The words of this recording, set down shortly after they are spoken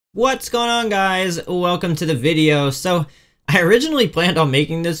What's going on, guys? Welcome to the video. So I originally planned on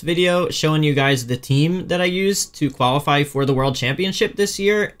making this video showing you guys the team that I used to qualify for the World Championship this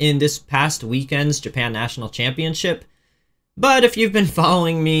year in this past weekend's Japan National Championship. But if you've been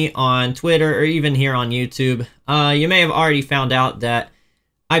following me on Twitter or even here on YouTube, you may have already found out that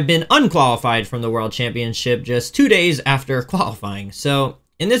I've been unqualified from the World Championship just 2 days after qualifying. So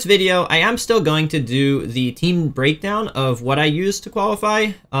in this video, I am still going to do the team breakdown of what I used to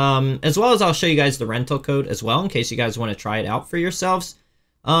qualify, as well as I'll show you guys the rental code as well, in case you guys want to try it out for yourselves.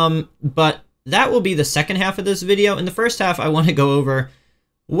 But that will be the second half of this video. In the first half, I want to go over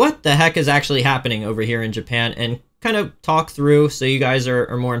what the heck is actually happening over here in Japan and kind of talk through so you guys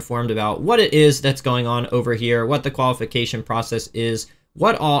are more informed about what it is that's going on over here, what the qualification process is,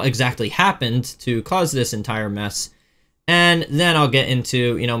 what all exactly happened to cause this entire mess. And then I'll get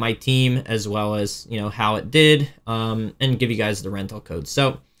into, my team as well as, how it did, and give you guys the rental code.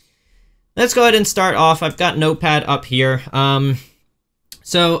 So let's go ahead and start off. I've got Notepad up here.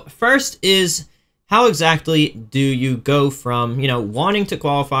 So first is, how exactly do you go from, wanting to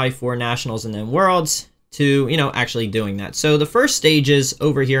qualify for nationals and then worlds to, actually doing that? So the first stages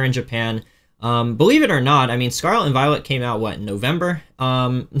over here in Japan, believe it or not, I mean, Scarlet and Violet came out, in November?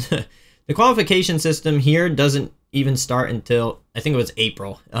 The qualification system here doesn't even start until, I think it was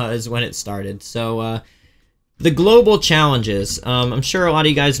April, is when it started. So the global challenges, I'm sure a lot of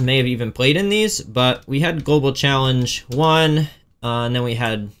you guys may have even played in these, but we had global challenge 1, and then we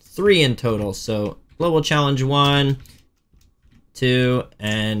had 3 in total. So global challenge 1, 2,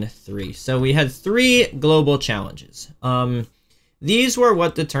 and 3. So we had 3 global challenges. These were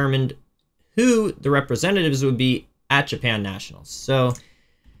what determined who the representatives would be at Japan Nationals. So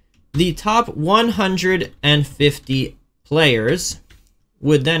the top 150 players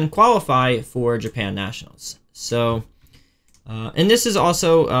would then qualify for Japan Nationals. So, and this is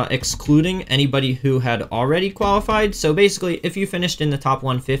also excluding anybody who had already qualified. So basically, if you finished in the top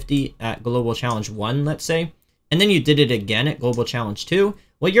 150 at Global Challenge 1, let's say, and then you did it again at Global Challenge 2,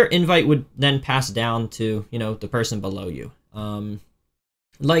 well, your invite would then pass down to, the person below you.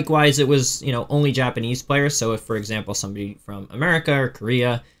 Likewise, it was, only Japanese players. So if, for example, somebody from America or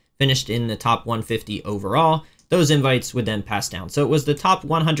Korea finished in the top 150 overall, those invites would then pass down. So it was the top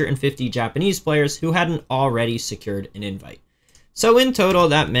 150 Japanese players who hadn't already secured an invite. So in total,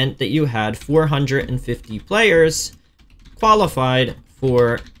 that meant that you had 450 players qualified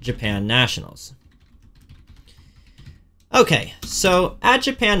for Japan Nationals. Okay, so at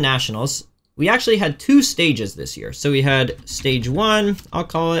Japan Nationals, we actually had 2 stages this year. So we had stage 1, I'll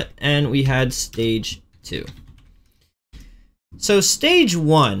call it, and we had stage 2. So stage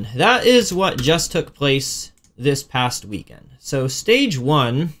 1, that is what just took place this past weekend. So stage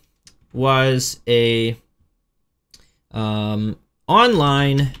 1 was a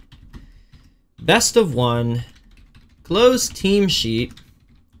online best of 1 closed team sheet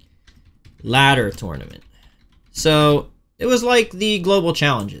ladder tournament. So it was like the global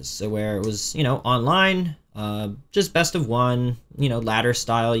challenges, so where it was, online, just best of 1, ladder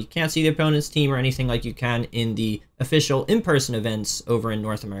style. You can't see the opponent's team or anything like you can in the official in-person events over in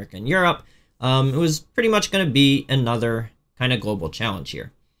North America and Europe. It was pretty much going to be another kind of global challenge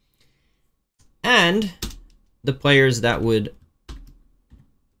here. And the players that would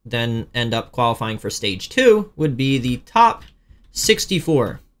then end up qualifying for stage 2 would be the top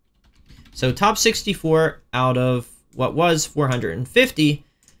 64. So top 64 out of what was 450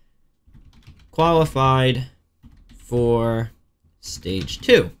 qualified for stage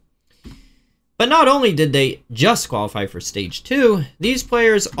 2. But not only did they just qualify for stage 2, these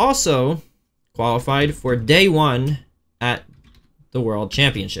players also qualified for day 1 at the World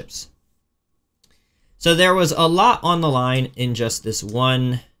Championships. So there was a lot on the line in just this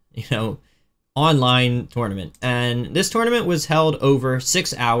one, online tournament. And this tournament was held over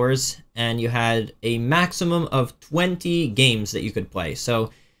 6 hours, and you had a maximum of 20 games that you could play.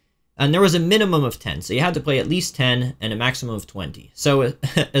 So, and there was a minimum of 10. So you had to play at least 10 and a maximum of 20. So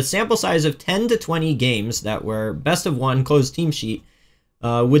a sample size of 10 to 20 games that were best of 1 closed team sheet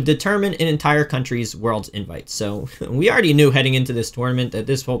would determine an entire country's world's invite. So we already knew heading into this tournament that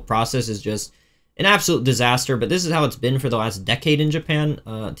this whole process is just an absolute disaster, but this is how it's been for the last decade in Japan.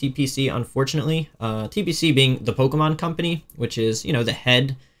 TPC, unfortunately, TPC being the Pokemon company, which is,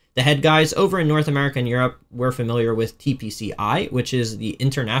 the head guys over in North America and Europe. We're familiar with TPCI, which is the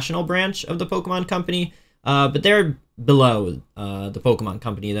international branch of the Pokemon company, but they're below the Pokemon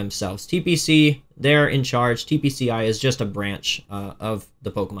company themselves. TPC, they're in charge. TPCI is just a branch of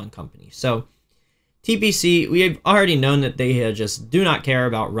the Pokemon company. So TPC, we've already known that they just do not care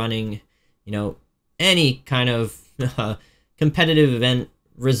about running, any kind of competitive event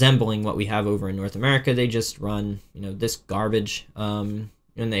resembling what we have over in North America. They just run, this garbage, and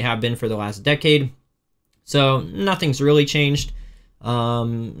they have been for the last decade. So nothing's really changed.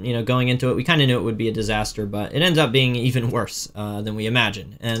 Going into it, we kind of knew it would be a disaster, but it ends up being even worse than we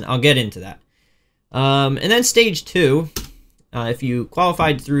imagined, and I'll get into that. And then stage 2, if you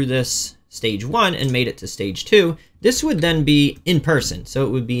qualified through this stage 1 and made it to stage 2, this would then be in person. So it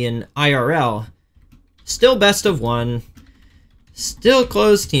would be in IRL, still best of 1, still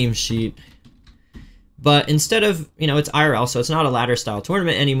closed team sheet, but instead of, it's IRL, so it's not a ladder style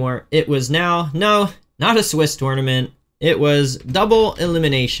tournament anymore. It was now, no, not a Swiss tournament. It was double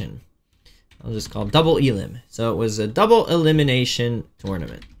elimination. I'll just call it double elim. So it was a double elimination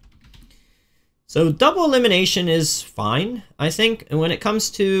tournament. So double elimination is fine, I think. And when it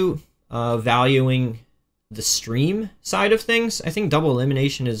comes to valuing the stream side of things, I think double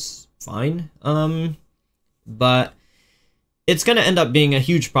elimination is fine. But it's going to end up being a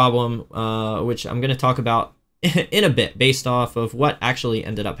huge problem, which I'm going to talk about in a bit, based off of what actually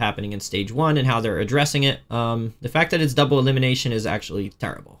ended up happening in stage 1 and how they're addressing it. The fact that it's double elimination is actually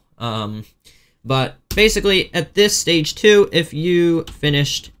terrible. But basically, at this stage 2, if you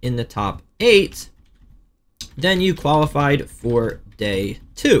finished in the top 8, then you qualified for day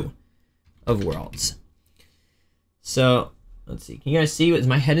 2 of Worlds. So, let's see. Can you guys see? Is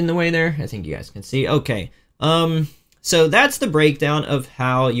my head in the way there? I think you guys can see. Okay. So that's the breakdown of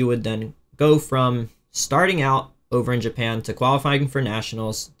how you would then go from starting out over in Japan to qualifying for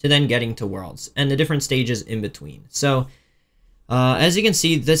nationals to then getting to Worlds and the different stages in between. So as you can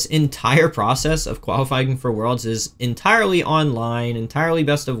see, this entire process of qualifying for Worlds is entirely online, entirely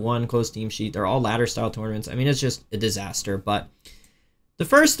best of 1, closed team sheet. They're all ladder style tournaments. I mean, it's just a disaster. But the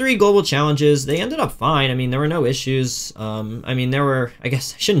first 3 global challenges, they ended up fine. I mean, there were no issues. I mean, there were, I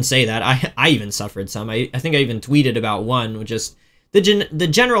guess I shouldn't say that. I even suffered some. I think I even tweeted about one, which is the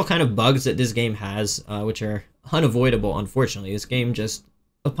general kind of bugs that this game has, which are unavoidable, unfortunately. This game just,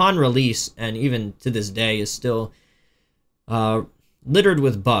 upon release, and even to this day, is still littered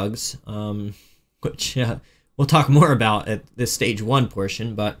with bugs, which we'll talk more about at this stage 1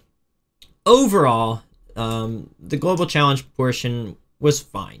 portion. But overall, the global challenge portion was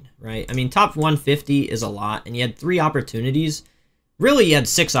fine, right? I mean, top 150 is a lot, and you had 3 opportunities. Really, you had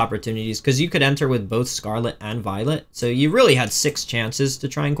 6 opportunities, because you could enter with both Scarlet and Violet. So you really had 6 chances to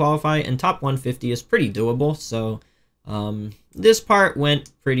try and qualify, and top 150 is pretty doable. So this part went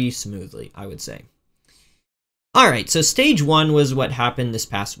pretty smoothly, I would say. Alright, so stage 1 was what happened this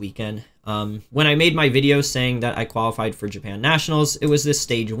past weekend. When I made my video saying that I qualified for Japan Nationals, it was this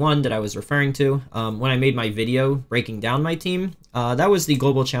stage 1 that I was referring to. When I made my video breaking down my team, that was the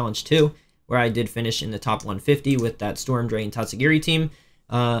Global Challenge 2, where I did finish in the top 150 with that Storm Drain Tatsugiri team.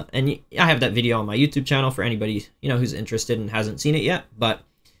 And I have that video on my YouTube channel for anybody who's interested and hasn't seen it yet. But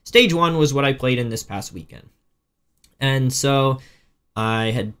stage 1 was what I played in this past weekend. And so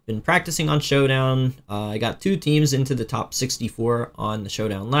I had been practicing on Showdown. I got 2 teams into the top 64 on the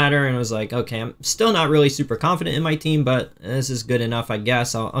Showdown ladder, and I was like, okay, I'm still not really super confident in my team, but this is good enough, I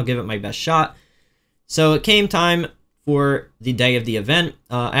guess. I'll give it my best shot. So it came time for the day of the event.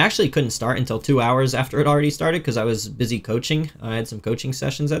 I actually couldn't start until 2 hours after it already started because I was busy coaching. I had some coaching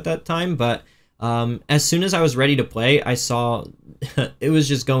sessions at that time, but as soon as I was ready to play, I saw it was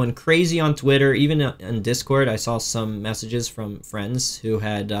just going crazy on Twitter, even in Discord. I saw some messages from friends who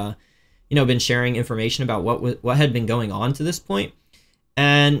had, been sharing information about what had been going on to this point.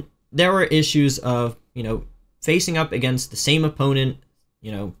 And there were issues of, facing up against the same opponent,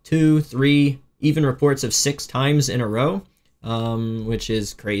 2, 3, even reports of 6 times in a row, which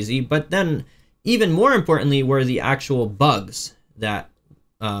is crazy. But then, even more importantly, were the actual bugs that,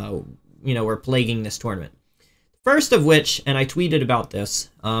 were plaguing this tournament. First of which, and I tweeted about this,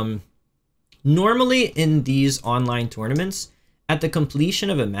 normally in these online tournaments, at the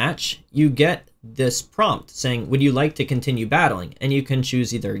completion of a match, you get this prompt saying, would you like to continue battling? And you can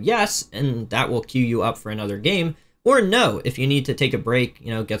choose either yes, and that will queue you up for another game, or no, if you need to take a break,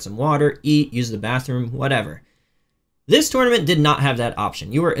 get some water, eat, use the bathroom, whatever. This tournament did not have that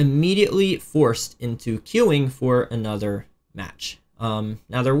option. You were immediately forced into queuing for another match.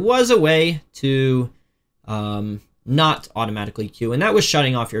 Now, there was a way to not automatically queue, and that was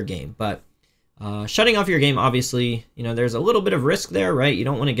shutting off your game. But shutting off your game, obviously, there's a little bit of risk there, right? You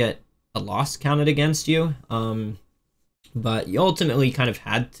don't want to get a loss counted against you. But you ultimately kind of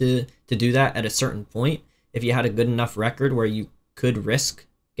had to do that at a certain point if you had a good enough record where you could risk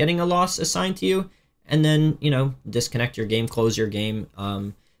getting a loss assigned to you, and then, disconnect your game, close your game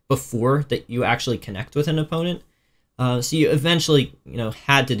before that you actually connect with an opponent. So you eventually,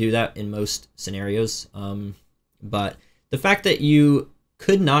 had to do that in most scenarios. But the fact that you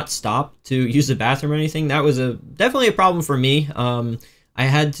could not stop to use the bathroom or anything. That was definitely a problem for me. I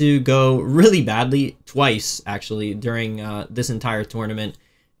had to go really badly twice, actually, during this entire tournament.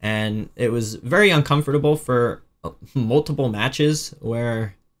 And it was very uncomfortable for multiple matches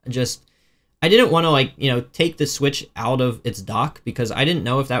where I didn't want to, like, take the Switch out of its dock because I didn't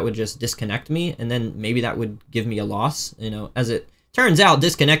know if that would just disconnect me and then maybe that would give me a loss. As it turns out,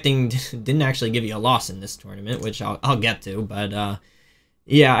 disconnecting didn't actually give you a loss in this tournament, which I'll get to. But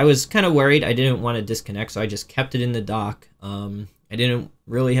yeah, I was kind of worried. I didn't want to disconnect, so I just kept it in the dock. I didn't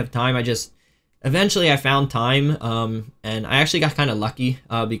really have time. Eventually I found time, and I actually got kind of lucky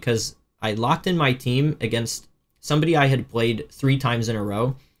because I locked in my team against somebody I had played 3 times in a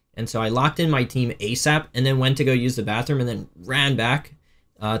row. And so I locked in my team ASAP and then went to go use the bathroom and then ran back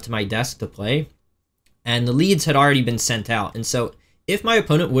to my desk to play. And the leads had already been sent out. And so if my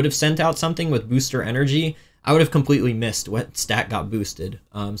opponent would have sent out something with booster energy, I would have completely missed what stat got boosted.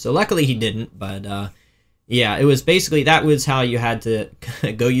 So luckily he didn't, but yeah, it was basically, that was how you had to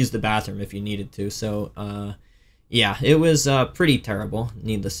go use the bathroom if you needed to. So yeah, it was pretty terrible,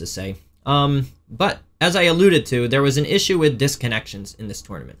 needless to say. But as I alluded to, there was an issue with disconnections in this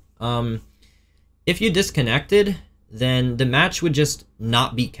tournament. If you disconnected, then the match would just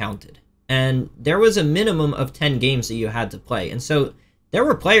not be counted. And there was a minimum of 10 games that you had to play. And so there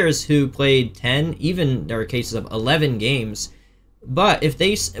were players who played 10, even there were cases of 11 games. But if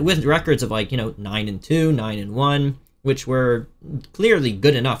they, with records of like, 9-2, 9-1, which were clearly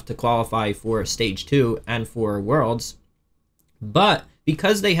good enough to qualify for Stage 2 and for Worlds, but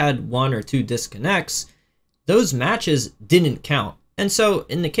because they had 1 or 2 disconnects, those matches didn't count. And so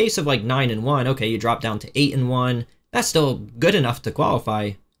in the case of like 9-1, okay, you drop down to 8-1, that's still good enough to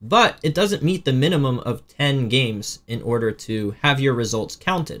qualify, but it doesn't meet the minimum of 10 games in order to have your results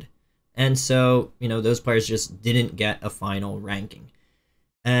counted. And so, those players just didn't get a final ranking.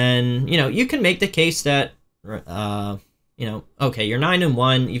 And, you can make the case that, okay, you're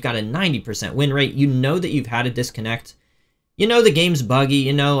 9-1, you've got a 90% win rate, that you've had a disconnect, the game's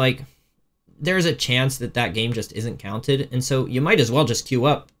buggy, like, there's a chance that that game just isn't counted, and so you might as well just queue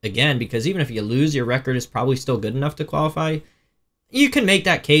up again, because even if you lose, your record is probably still good enough to qualify. You can make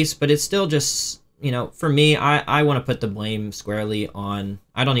that case, but it's still just, for me, I want to put the blame squarely on,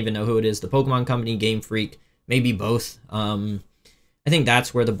 I don't even know who it is, the Pokemon Company, Game Freak, maybe both. I think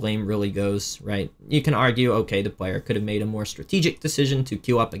that's where the blame really goes, right? You can argue, okay, the player could have made a more strategic decision to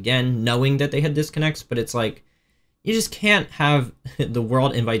queue up again, knowing that they had disconnects, but it's like, you just can't have the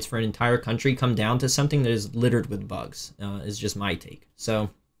world invites for an entire country come down to something that is littered with bugs, is just my take. So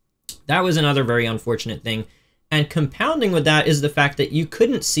that was another very unfortunate thing. And compounding with that is the fact that you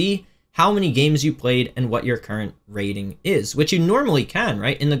couldn't see how many games you played and what your current rating is, which you normally can,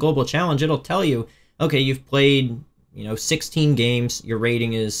 right? In the Global Challenge, it'll tell you, okay, you've played, 16 games, your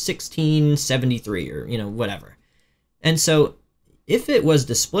rating is 1673 or, whatever. And so if it was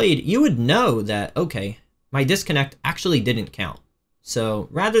displayed, you would know that, okay, my disconnect actually didn't count. So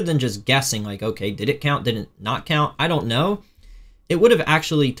rather than just guessing like, okay, did it count, did it not count? I don't know. It would have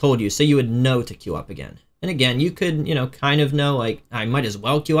actually told you, so you would know to queue up again. And again, you could, kind of know, like, I might as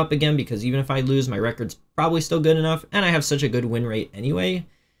well queue up again because even if I lose, my record's probably still good enough. And I have such a good win rate anyway,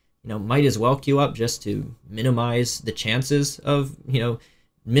 might as well queue up just to minimize the chances of,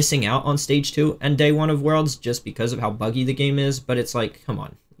 missing out on Stage 2 and Day 1 of Worlds just because of how buggy the game is. But it's like, come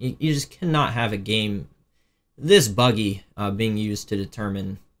on, you just cannot have a game this buggy being used to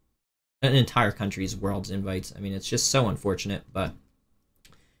determine an entire country's Worlds invites. I mean, it's just so unfortunate, but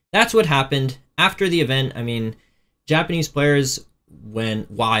that's what happened after the event. I mean, Japanese players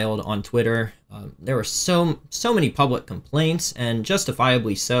went wild on Twitter. There were so many public complaints, and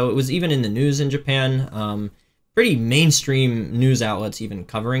justifiably so. It was even in the news in Japan. Pretty mainstream news outlets even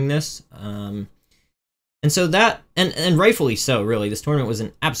covering this. And so that, and rightfully so, really. This tournament was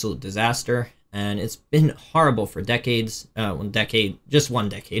an absolute disaster. And it's been horrible for decades. Just one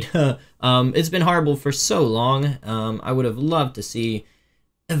decade. It's been horrible for so long. I would have loved to see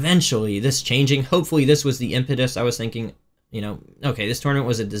eventually this changing. Hopefully this was the impetus. I was thinking, okay, this tournament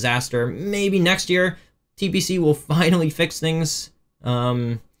was a disaster. Maybe next year TPC will finally fix things.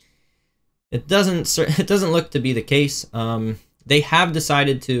 It doesn't look to be the case. They have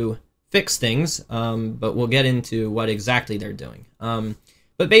decided to fix things, but we'll get into what exactly they're doing.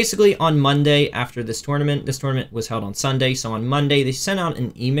 But basically, on Monday after this tournament was held on Sunday, so on Monday, they sent out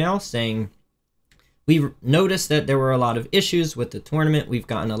an email saying, we've noticed that there were a lot of issues with the tournament. We've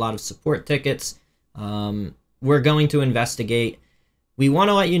gotten a lot of support tickets. We're going to investigate. We want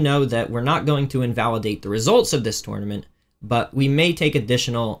to let you know that we're not going to invalidate the results of this tournament, but we may take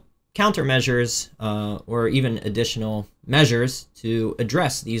additional countermeasures or even additional measures to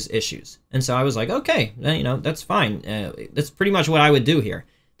address these issues. And so I was like, okay, you know, that's fine. That's pretty much what I would do here.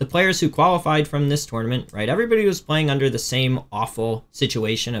 The players who qualified from this tournament, right, everybody was playing under the same awful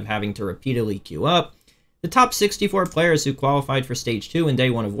situation of having to repeatedly queue up. The top 64 players who qualified for Stage 2 in Day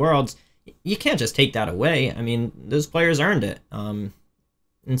 1 of Worlds, you can't just take that away. I mean, those players earned it. And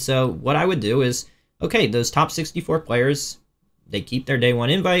so what I would do is, okay, those top 64 players, they keep their Day 1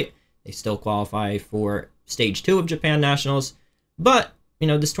 invite. They still qualify for Stage 2 of Japan Nationals. But, you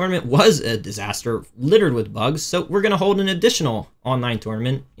know, this tournament was a disaster, littered with bugs. So we're going to hold an additional online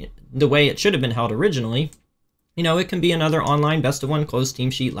tournament the way it should have been held originally. You know, it can be another online best-of-1 closed team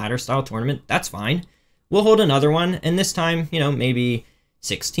sheet ladder-style tournament. That's fine. We'll hold another one. And this time, you know, maybe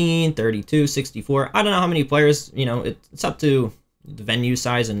 16, 32, 64. I don't know how many players, you know, it's up to the venue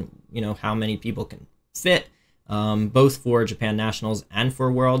size and, you know, how many people can fit, both for Japan Nationals and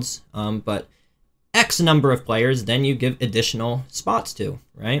for Worlds. But X number of players, then you give additional spots to,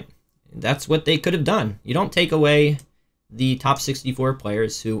 right? That's what they could have done. You don't take away the top 64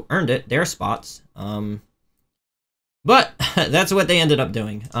 players who earned it, their spots. But that's what they ended up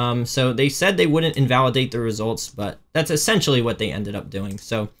doing. So they said they wouldn't invalidate the results, but that's essentially what they ended up doing.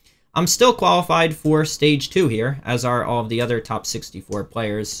 So I'm still qualified for Stage 2 here, as are all of the other top 64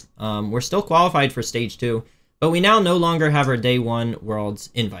 players. We're still qualified for Stage 2, but we now no longer have our Day 1 Worlds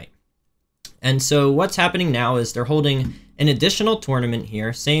invite. And so what's happening now is they're holding an additional tournament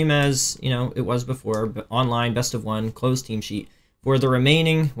here, same as, you know, it was before, but online best-of-1 closed team sheet for the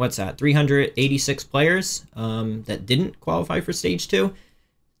remaining, what's that, 386 players that didn't qualify for Stage 2.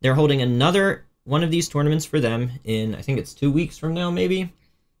 They're holding another one of these tournaments for them in, I think it's 2 weeks from now, maybe.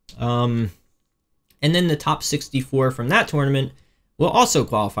 And then the top 64 from that tournament will also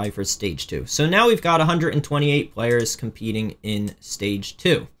qualify for Stage 2. So now we've got 128 players competing in Stage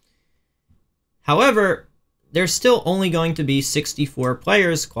 2. However, there's still only going to be 64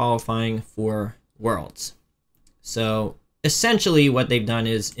 players qualifying for Worlds. So essentially what they've done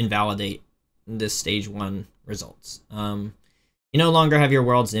is invalidate this Stage 1 results. You no longer have your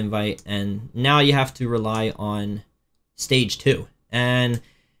Worlds invite, and now you have to rely on Stage 2. And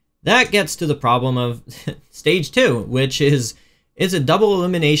that gets to the problem of Stage 2, which is a double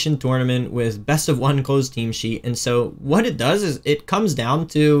elimination tournament with best-of-1 closed team sheet. And so what it does is it comes down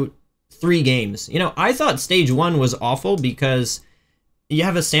to 3 games. You know, I thought Stage 1 was awful because you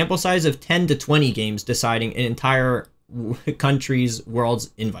have a sample size of 10 to 20 games deciding an entire country's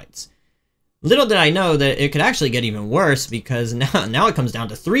Worlds invites. Little did I know that it could actually get even worse, because now it comes down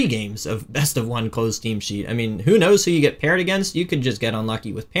to 3 games of best-of-1 closed team sheet. I mean, who knows who you get paired against? You could just get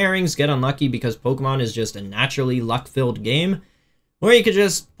unlucky with pairings, get unlucky because Pokemon is just a naturally luck-filled game, or you could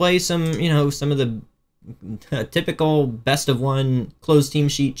just play some, you know, some of the typical best-of-1 closed team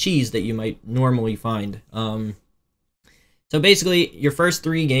sheet cheese that you might normally find. So basically, your first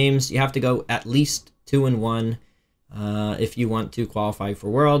 3 games, you have to go at least 2-1 if you want to qualify for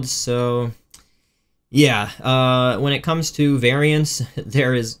Worlds. So yeah, when it comes to variance,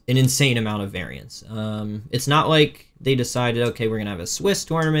 there is an insane amount of variance. It's not like they decided, okay, we're gonna have a Swiss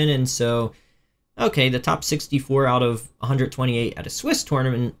tournament, and so okay, the top 64 out of 128 at a Swiss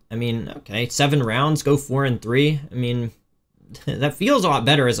tournament, I mean, okay, 7 rounds, go 4-3. I mean, that feels a lot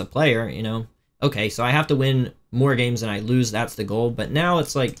better as a player, you know. Okay, so I have to win more games than I lose, that's the goal. But now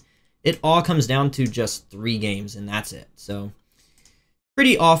it's like, it all comes down to just 3 games, and that's it. So,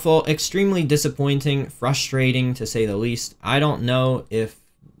 pretty awful, extremely disappointing, frustrating, to say the least. I don't know if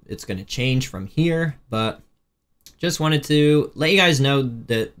it's going to change from here, but just wanted to let you guys know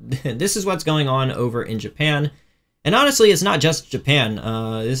that this is what's going on over in Japan. And honestly, it's not just Japan.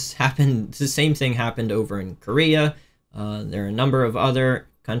 The same thing happened over in Korea. There are a number of other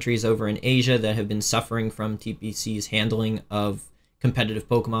countries over in Asia that have been suffering from TPC's handling of competitive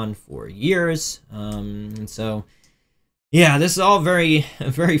Pokemon for years. And so, yeah, this is all very,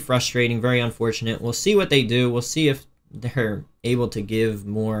 very frustrating, very unfortunate. We'll see what they do. We'll see if they're able to give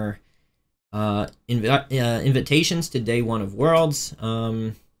more invitations to Day 1 of Worlds.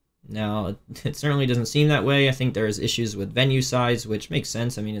 Now, it certainly doesn't seem that way. I think there's issues with venue size, which makes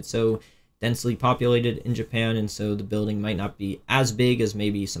sense. I mean, it's so densely populated in Japan, and so the building might not be as big as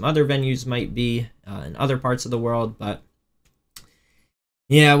maybe some other venues might be in other parts of the world. But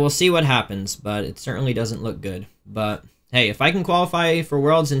yeah, we'll see what happens, but it certainly doesn't look good. But hey, if I can qualify for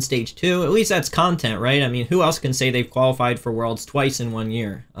Worlds in Stage 2, at least that's content, right? I mean, who else can say they've qualified for Worlds twice in 1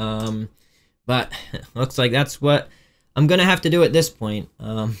 year? But looks like that's what I'm going to have to do at this point.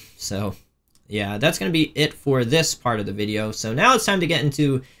 So yeah, that's going to be it for this part of the video. So now it's time to get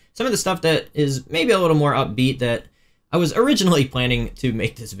into some of the stuff that is maybe a little more upbeat that I was originally planning to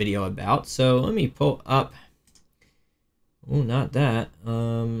make this video about. So let me pull up Oh, not that.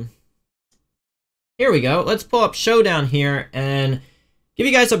 Here we go. Let's pull up Showdown here and give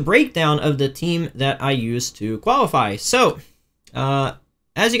you guys a breakdown of the team that I used to qualify. So,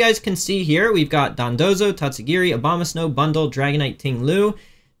 as you guys can see here, we've got Dondozo, Tatsugiri, Abomasnow, Bundle, Dragonite, Ting Lu.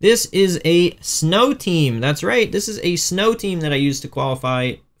 This is a snow team. That's right. This is a snow team that I used to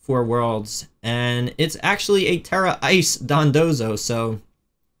qualify for Worlds. And it's actually a Terra Ice Dondozo. So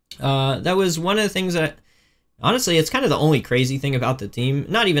that was one of the things that, honestly, it's kind of the only crazy thing about the team.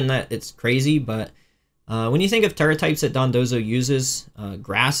 Not even that it's crazy, but when you think of Terra types that Dondozo uses,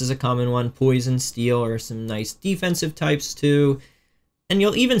 Grass is a common one, Poison, Steel are some nice defensive types too. And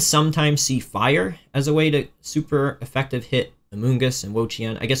you'll even sometimes see Fire as a way to super effective hit Amoonguss and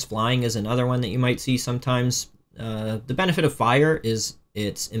Wo-Chien. I guess Flying is another one that you might see sometimes. The benefit of Fire is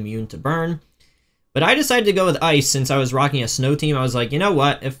it's immune to burn. But I decided to go with Ice since I was rocking a snow team. I was like, you know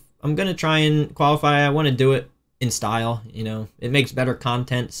what? If I'm going to try and qualify, I want to do it in style. You know, it makes better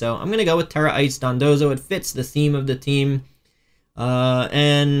content. So I'm going to go with Terra Ice Dondozo. It fits the theme of the team.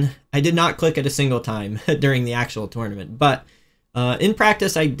 And I did not click it a single time during the actual tournament. But in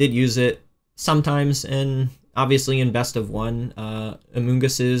practice, I did use it sometimes, and obviously in best of one,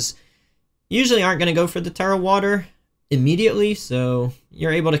 Amoongusses usually aren't going to go for the Terra Water immediately, so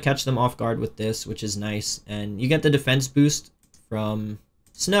you're able to catch them off guard with this, which is nice. And you get the defense boost from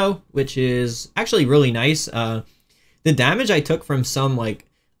Snow, which is actually really nice. The damage I took from some like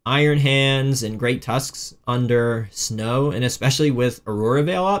Iron Hands and Great Tusks under Snow, and especially with Aurora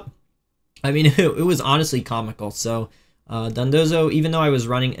Veil up, I mean, it was honestly comical. So Dondozo, even though I was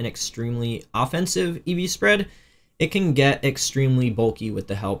running an extremely offensive EV spread, it can get extremely bulky with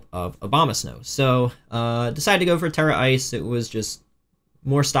the help of Abomasnow. So decided to go for Terra Ice. It was just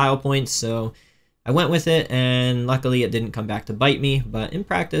more style points, so I went with it, and luckily it didn't come back to bite me. But in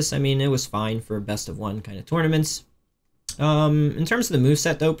practice, I mean, it was fine for best of one kind of tournaments. In terms of the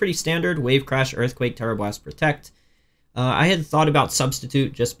moveset, though, pretty standard. Wave Crash, Earthquake, Terra Blast, Protect. I had thought about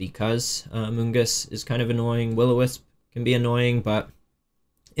Substitute just because Amoonguss is kind of annoying. Will-O-Wisp can be annoying, but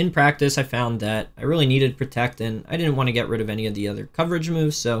in practice I found that I really needed Protect, and I didn't want to get rid of any of the other coverage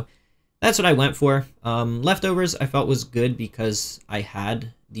moves, so that's what I went for. Leftovers I felt was good because I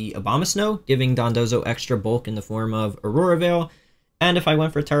had the Abomasnow, giving Dondozo extra bulk in the form of Aurora Veil, and if I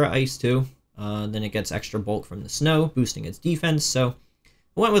went for Terra Ice too, then it gets extra bulk from the Snow, boosting its defense, so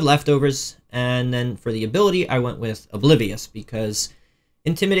I went with Leftovers. And then for the ability, I went with Oblivious, because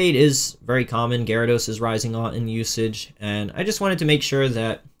Intimidate is very common. Gyarados is rising a lot in usage, and I just wanted to make sure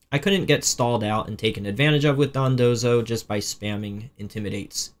that I couldn't get stalled out and taken advantage of with Dondozo just by spamming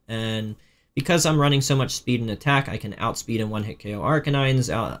Intimidates. And because I'm running so much speed and attack, I can outspeed and one-hit KO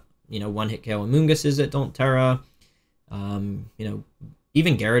Arcanines, one-hit KO Amoongusses that don't Terra.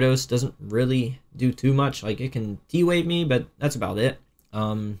 Even Gyarados doesn't really do too much. Like, it can T-Wave me, but that's about it.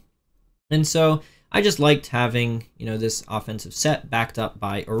 And so I just liked having, this offensive set backed up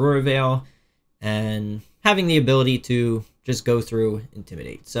by Aurora Veil and having the ability to just go through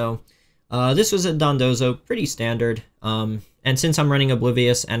Intimidate. So this was a Dondozo, pretty standard. And since I'm running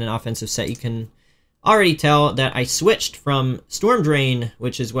Oblivious and an offensive set, you can already tell that I switched from Storm Drain,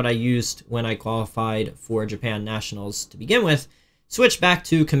 which is what I used when I qualified for Japan Nationals to begin with, switched back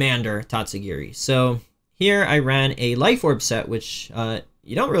to Commander Tatsugiri. So here I ran a Life Orb set, which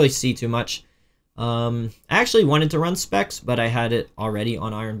you don't really see too much. I actually wanted to run Specs, but I had it already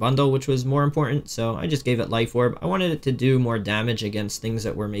on Iron Bundle, which was more important, so I just gave it Life Orb. I wanted it to do more damage against things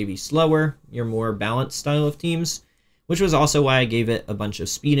that were maybe slower, your more balanced style of teams, which was also why I gave it a bunch of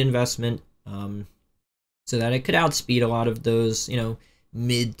speed investment, so that it could outspeed a lot of those,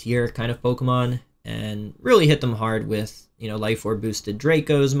 mid-tier kind of Pokemon, and really hit them hard with, Life Orb boosted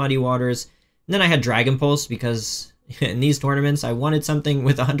Dracos, Muddy Waters. And then I had Dragon Pulse because in these tournaments I wanted something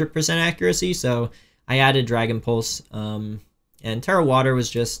with 100% accuracy, so I added Dragon Pulse. And Terra Water was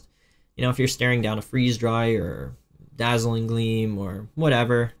just, if you're staring down a Freeze Dry or Dazzling Gleam or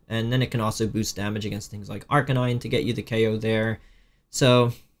whatever, and then it can also boost damage against things like Arcanine to get you the KO there.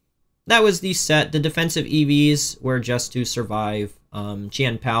 So that was the set. The defensive EVs were just to survive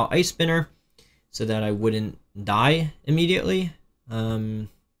Chien Pao Ice Spinner so that I wouldn't die immediately.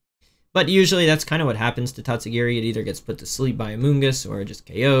 But usually that's kind of what happens to Tatsugiri. It either gets put to sleep by Amoonguss or just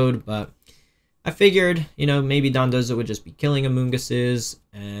KO'd, but I figured, maybe Dondozo would just be killing Amoongusses,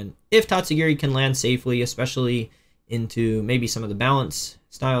 and if Tatsugiri can land safely, especially into maybe some of the balance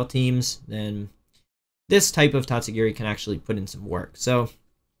style teams, then this type of Tatsugiri can actually put in some work. So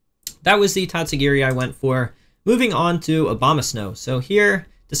that was the Tatsugiri I went for. Moving on to Abomasnow. So here,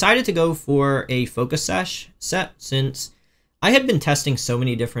 decided to go for a Focus Sash set since I had been testing so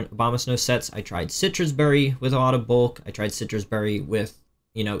many different Abomasnow sets. I tried Citrus Berry with a lot of bulk. I tried Citrus Berry with,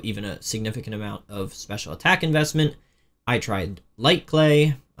 you know, even a significant amount of special attack investment. I tried Light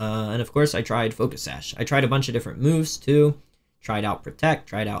Clay, and of course I tried Focus Sash. I tried a bunch of different moves too. Tried out Protect,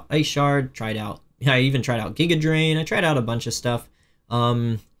 tried out Ice Shard, I even tried out Giga Drain. I tried out a bunch of stuff.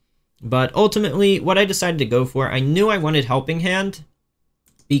 But ultimately, what I decided to go for, I knew I wanted Helping Hand,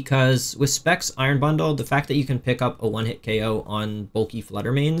 because with Specs Iron Bundle, the fact that you can pick up a one-hit KO on bulky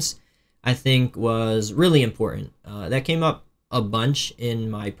Flutter mains, I think was really important. That came up a bunch in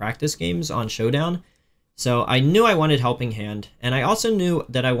my practice games on Showdown, so I knew I wanted Helping Hand, and I also knew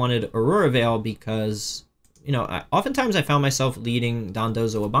that I wanted Aurora Veil because, you know, oftentimes I found myself leading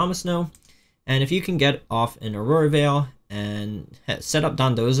Dondozo Abomasnow, and if you can get off an Aurora Veil and set up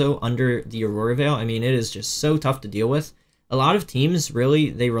Dondozo under the Aurora Veil, I mean, it is just so tough to deal with. A lot of teams, really,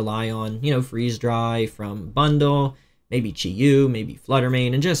 they rely on, you know, Freeze Dry from Bundle, maybe Chi-Yu, maybe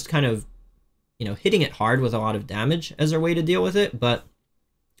Fluttermane, and just kind of, you know, hitting it hard with a lot of damage as their way to deal with it. But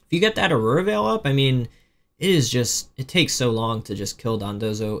if you get that Aurora Veil up, I mean, it takes so long to just kill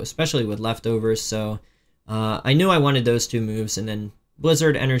Dondozo, especially with leftovers. So I knew I wanted those two moves, and then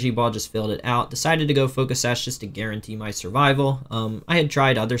Blizzard Energy Ball just filled it out. Decided to go Focus Sash just to guarantee my survival. I had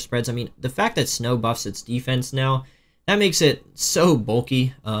tried other spreads. I mean, the fact that Snow buffs its defense now, that makes it so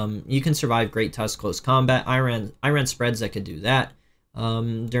bulky. You can survive Great Tusk close combat. I ran spreads that could do that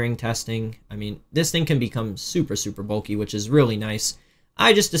during testing. I mean, this thing can become super, super bulky, which is really nice.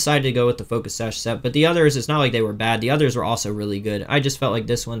 I just decided to go with the Focus Sash set, but the others, it's not like they were bad. The others were also really good. I just felt like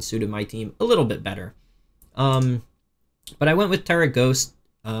this one suited my team a little bit better. But I went with Terra Ghost.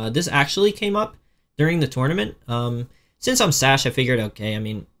 This actually came up during the tournament. Since I'm Sash, I figured, okay, I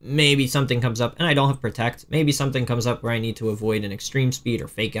mean, maybe something comes up and I don't have Protect. Maybe something comes up where I need to avoid an Extreme Speed or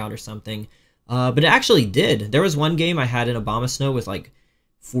Fake Out or something. But it actually did. There was one game I had an Abomasnow with like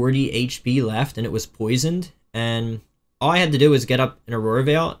 40 HP left and it was poisoned. And all I had to do was get up an Aurora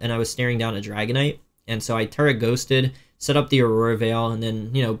Veil and I was staring down a Dragonite. And so I Terra Ghosted, set up the Aurora Veil, and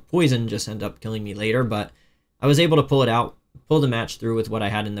then, you know, Poison just ended up killing me later. But I was able to pull it out, pull the match through with what I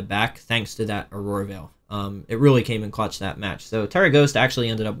had in the back thanks to that Aurora Veil. It really came in clutch that match. So Terra Ghost actually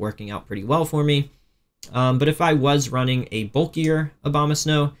ended up working out pretty well for me. But if I was running a bulkier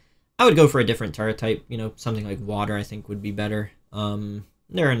Abomasnow, I would go for a different Terra type. You know, something like Water I think would be better.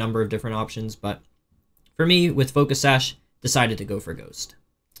 There are a number of different options, but for me, with Focus Sash, decided to go for Ghost.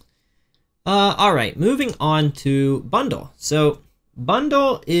 Alright, moving on to Bundle. So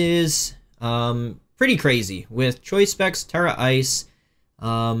Bundle is pretty crazy. With Choice Specs, Terra Ice,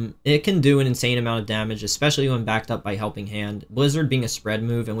 it can do an insane amount of damage, especially when backed up by Helping Hand. Blizzard being a spread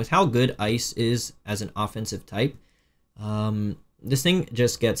move, and with how good Ice is as an offensive type, this thing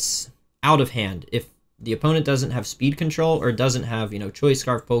just gets out of hand. If the opponent doesn't have speed control or doesn't have, you know, Choice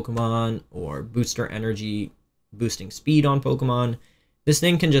Scarf Pokemon or Booster Energy boosting speed on Pokemon, this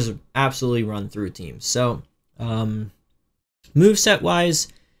thing can just absolutely run through teams. So, moveset wise,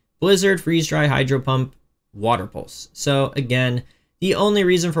 Blizzard, Freeze Dry, Hydro Pump, Water Pulse. So again, the only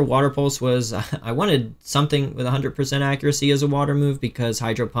reason for Water Pulse was I wanted something with 100% accuracy as a water move, because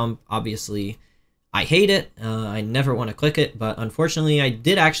Hydro Pump, obviously, I hate it. I never want to click it, but unfortunately, I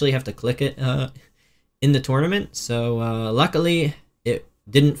did actually have to click it in the tournament. So luckily, it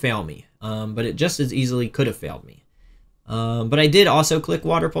didn't fail me, but it just as easily could have failed me. But I did also click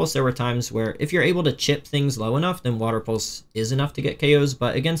Water Pulse. There were times where if you're able to chip things low enough, then Water Pulse is enough to get KOs.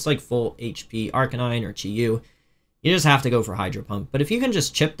 But against like full HP Arcanine or Chi-Yu, you just have to go for Hydro Pump. But if you can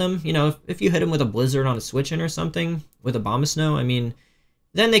just chip them, you know, if you hit them with a Blizzard on a switch-in or something with Abomasnow, I mean,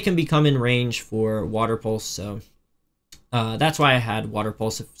 then they can become in range for Water Pulse. So that's why I had Water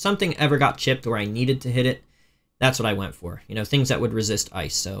Pulse. If something ever got chipped where I needed to hit it, that's what I went for. You know, things that would resist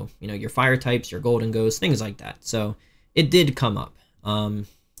Ice. So, you know, your Fire types, your Golden Ghost, things like that. So it did come up.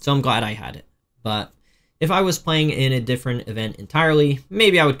 So I'm glad I had it. But if I was playing in a different event entirely,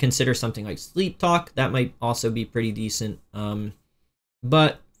 maybe I would consider something like Sleep Talk. That might also be pretty decent.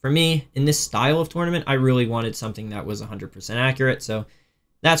 But for me, in this style of tournament, I really wanted something that was 100% accurate. So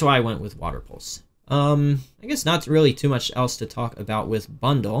that's why I went with Water Pulse. I guess not really too much else to talk about with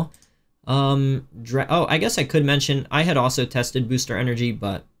Bundle. I guess I could mention, I had also tested Booster Energy,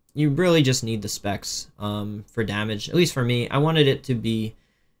 but you really just need the specs for damage. At least for me, I wanted it to be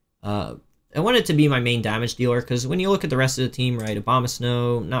my main damage dealer, because when you look at the rest of the team, right,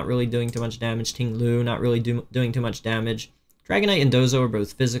 Abomasnow not really doing too much damage, Ting-Lu not really doing too much damage, Dragonite and Dozo are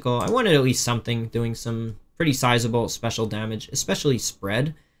both physical. I wanted at least something doing some pretty sizable special damage, especially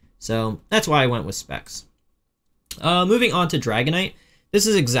spread. So that's why I went with specs. Moving on to Dragonite. This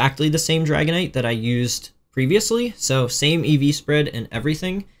is exactly the same Dragonite that I used previously, so same EV spread and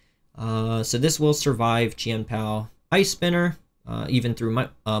everything. So this will survive Chien-Pao Ice Spinner, even through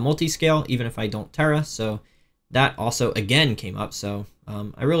multi-scale, even if I don't Terra. So that also again came up. So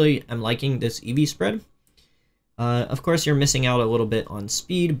I really am liking this EV spread. Of course, you're missing out a little bit on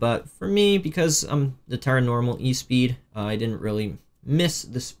speed, but for me, because I'm the Terra normal E-speed, I didn't really miss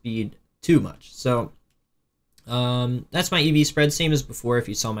the speed too much. So that's my EV spread, same as before if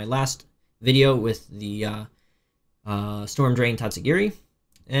you saw my last video with the Storm Drain Tatsugiri.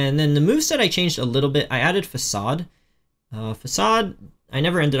 And then the moveset I changed a little bit. I added Facade. Facade, I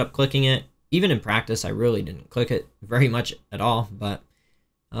never ended up clicking it. Even in practice, I really didn't click it very much at all, but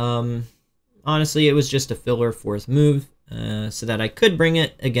honestly, it was just a filler 4th move, so that I could bring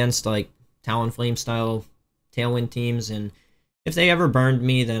it against like Talonflame style Tailwind teams, and if they ever burned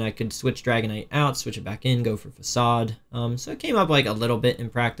me, then I could switch Dragonite out, switch it back in, go for Facade. So it came up like a little bit in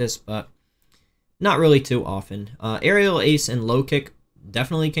practice, but not really too often. Aerial Ace and Low Kick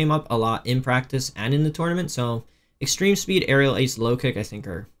definitely came up a lot in practice and in the tournament, so Extreme Speed, Aerial Ace, Low Kick I think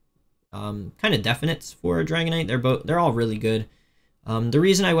are kind of definites for Dragonite. They're all really good. The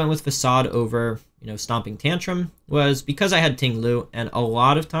reason I went with Facade over, Stomping Tantrum was because I had Ting Lu, and a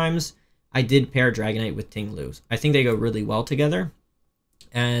lot of times I did pair Dragonite with Ting Lu. I think they go really well together,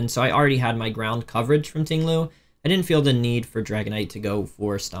 and so I already had my ground coverage from Ting Lu. I didn't feel the need for Dragonite to go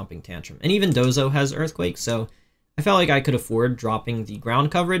for Stomping Tantrum, and even Dozo has Earthquake, so I felt like I could afford dropping the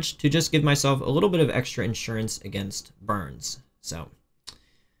ground coverage to just give myself a little bit of extra insurance against burns. So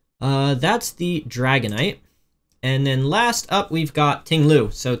that's the Dragonite. And then last up, we've got Ting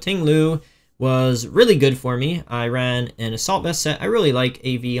Lu. So Ting Lu was really good for me. I ran an Assault Vest set. I really like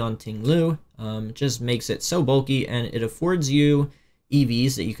AV on Ting Lu. It just makes it so bulky, and it affords you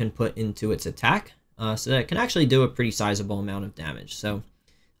EVs that you can put into its attack, so that it can actually do a pretty sizable amount of damage. So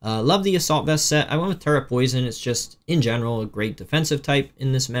love the Assault Vest set. I went with Terra Poison. It's just, in general, a great defensive type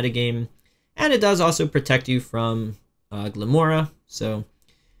in this metagame. And it does also protect you from Glimora. So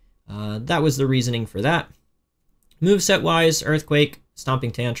that was the reasoning for that. Moveset-wise, Earthquake,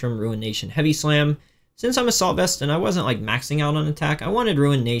 Stomping Tantrum, Ruination, Heavy Slam. Since I'm Assault Vest and I wasn't like maxing out on attack, I wanted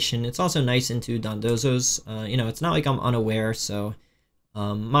Ruination. It's also nice into Dondozos. It's not like I'm unaware, so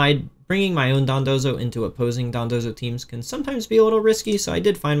bringing my own Dondozo into opposing Dondozo teams can sometimes be a little risky, so I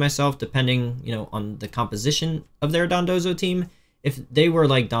did find myself, depending, on the composition of their Dondozo team, if they were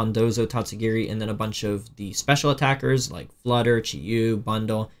like Dondozo, Tatsugiri, and then a bunch of the special attackers like Flutter, Chiyu,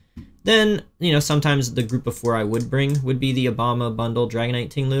 Bundle, then, sometimes the group of 4 I would bring would be the Obama, Bundle,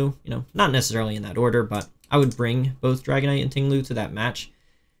 Dragonite, Ting Lu. Not necessarily in that order, but I would bring both Dragonite and Ting Lu to that match.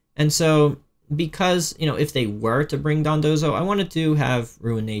 And so, because, if they were to bring Dondozo, I wanted to have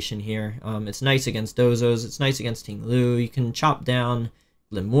Ruination here. It's nice against Dozos, it's nice against Ting Lu. You can chop down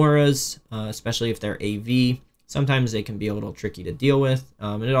Glimoras, especially if they're AV. Sometimes they can be a little tricky to deal with,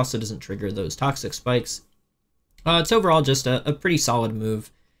 and it also doesn't trigger those Toxic Spikes. It's overall just a pretty solid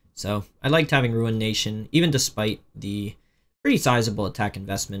move. So I liked having Ruination, even despite the pretty sizable attack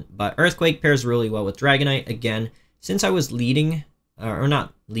investment. But Earthquake pairs really well with Dragonite. Again, since I was leading, or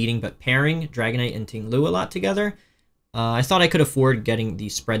not leading, but pairing Dragonite and Ting Lu a lot together, I thought I could afford getting the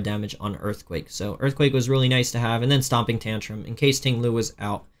spread damage on Earthquake. So Earthquake was really nice to have, and then Stomping Tantrum in case Ting Lu was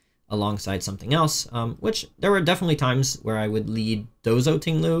out alongside something else, which there were definitely times where I would lead Dozo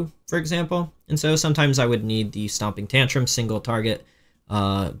Ting Lu, for example. And so sometimes I would need the Stomping Tantrum single target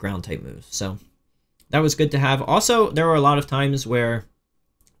ground type moves. So that was good to have. Also, there were a lot of times where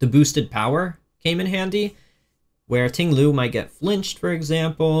the boosted power came in handy, where Ting Lu might get flinched, for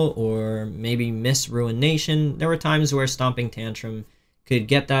example, or maybe miss Ruination. There were times where Stomping Tantrum could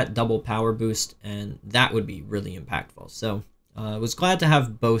get that double power boost, and that would be really impactful. So I was glad to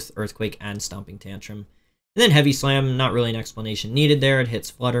have both Earthquake and Stomping Tantrum. And then Heavy Slam, not really an explanation needed there. It hits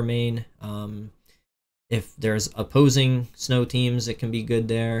Flutter Main. If there's opposing snow teams, it can be good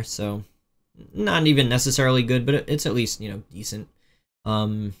there. So not even necessarily good, but it's at least, decent.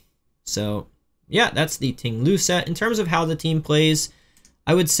 So yeah, that's the Ting Lu set. In terms of how the team plays,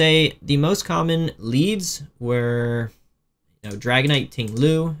 I would say the most common leads were, Dragonite Ting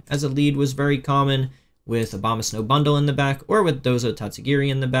Lu as a lead was very common, with Abomasnow Bundle in the back, or with Dozo Tatsugiri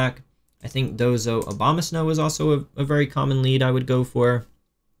in the back. I think Dozo Abomasnow was also a very common lead I would go for.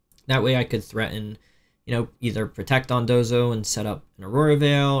 That way I could threaten, either protect on Dozo and set up an Aurora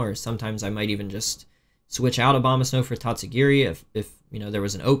Veil, or sometimes I might even just switch out Abomasnow for Tatsugiri if there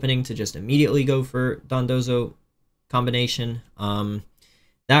was an opening to just immediately go for Dondozo combination.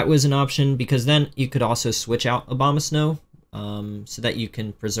 That was an option, because then you could also switch out Abomasnow, so that you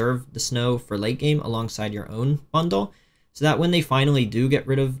can preserve the snow for late game alongside your own bundle. so that when they finally do get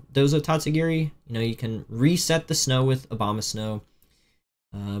rid of Dozo Tatsugiri, you know, you can reset the snow with Abomasnow,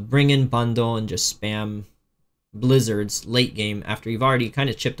 bring in Bundle, and just spam Blizzards late game after you've already kind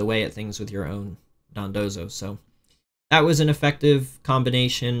of chipped away at things with your own Dondozo. So that was an effective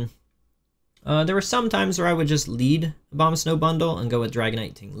combination. There were some times where I would just lead Abomasnow Bundle and go with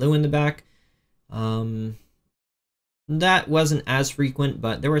Dragonite Ting Lu in the back. That wasn't as frequent,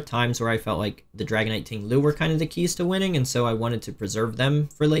 but there were times where I felt like the Dragonite Ting Lu were kind of the keys to winning, and so I wanted to preserve them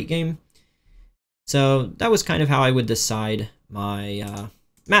for late game. So that was kind of how I would decide my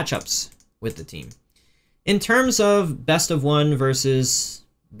matchups with the team. In terms of best of 1 versus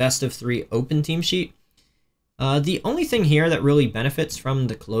best of 3 open team sheet, the only thing here that really benefits from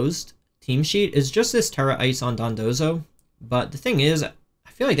the closed team sheet is just this Terra Ice on Dondozo. But the thing is, I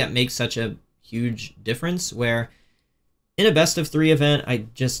feel like that makes such a huge difference where in a best of 3 event, I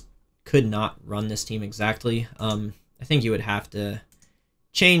just could not run this team exactly. I think you would have to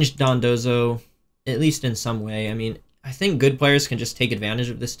change Dondozo, at least in some way. I mean, I think good players can just take advantage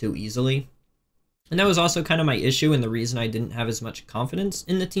of this too easily. And that was also kind of my issue, and the reason I didn't have as much confidence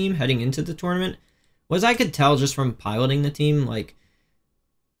in the team heading into the tournament was I could tell just from piloting the team, like,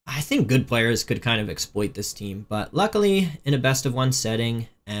 I think good players could kind of exploit this team. But luckily, in a best of 1 setting,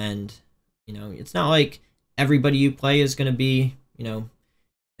 and, you know, it's not like everybody you play is going to be, you know,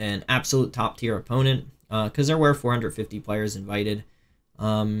 an absolute top tier opponent, because there were 450 players invited.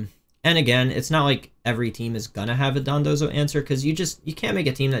 And again, it's not like every team is going to have a Dondozo answer, because you can't make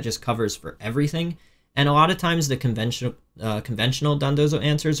a team that just covers for everything. And a lot of times the conventional Dondozo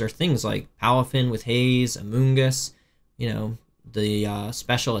answers are things like Palafin with Haze, Amoonguss, you know, the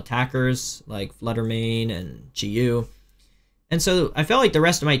special attackers like Fluttermane and Chiyu. And so I felt like the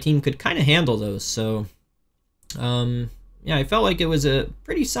rest of my team could kind of handle those. So yeah, I felt like it was a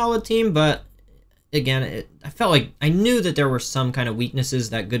pretty solid team, but again, I felt like I knew that there were some kind of weaknesses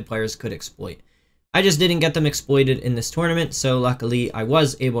that good players could exploit. I just didn't get them exploited in this tournament, so luckily I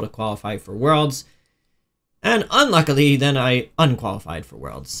was able to qualify for Worlds. And unluckily, then I unqualified for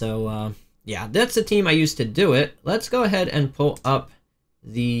Worlds. So yeah, that's the team I used to do it. Let's go ahead and pull up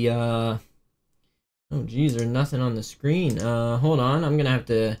the... oh geez, there's nothing on the screen. Hold on, I'm gonna have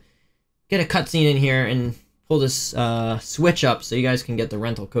to get a cutscene in here and pull this switch up so you guys can get the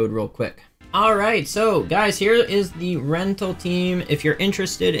rental code real quick. Alright, so guys, here is the rental team. If you're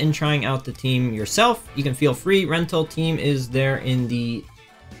interested in trying out the team yourself, you can feel free. Rental team is there in the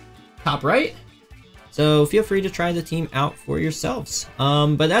top right. So feel free to try the team out for yourselves.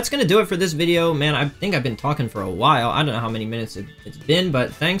 But that's going to do it for this video. Man, I think I've been talking for a while. I don't know how many minutes it's been,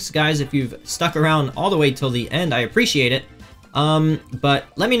 but thanks guys if you've stuck around all the way till the end. I appreciate it. But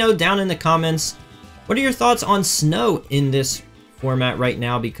let me know down in the comments, what are your thoughts on snow in this format right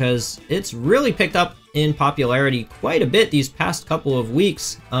now? Because it's really picked up in popularity quite a bit these past couple of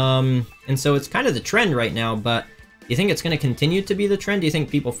weeks. And so it's kind of the trend right now, but do you think it's going to continue to be the trend? Do you think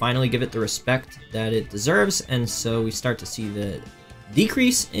people finally give it the respect that it deserves? And so we start to see the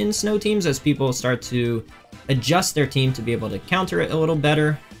decrease in snow teams as people start to adjust their team to be able to counter it a little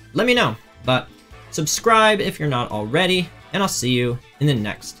better? Let me know. But subscribe if you're not already, and I'll see you in the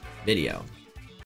next video.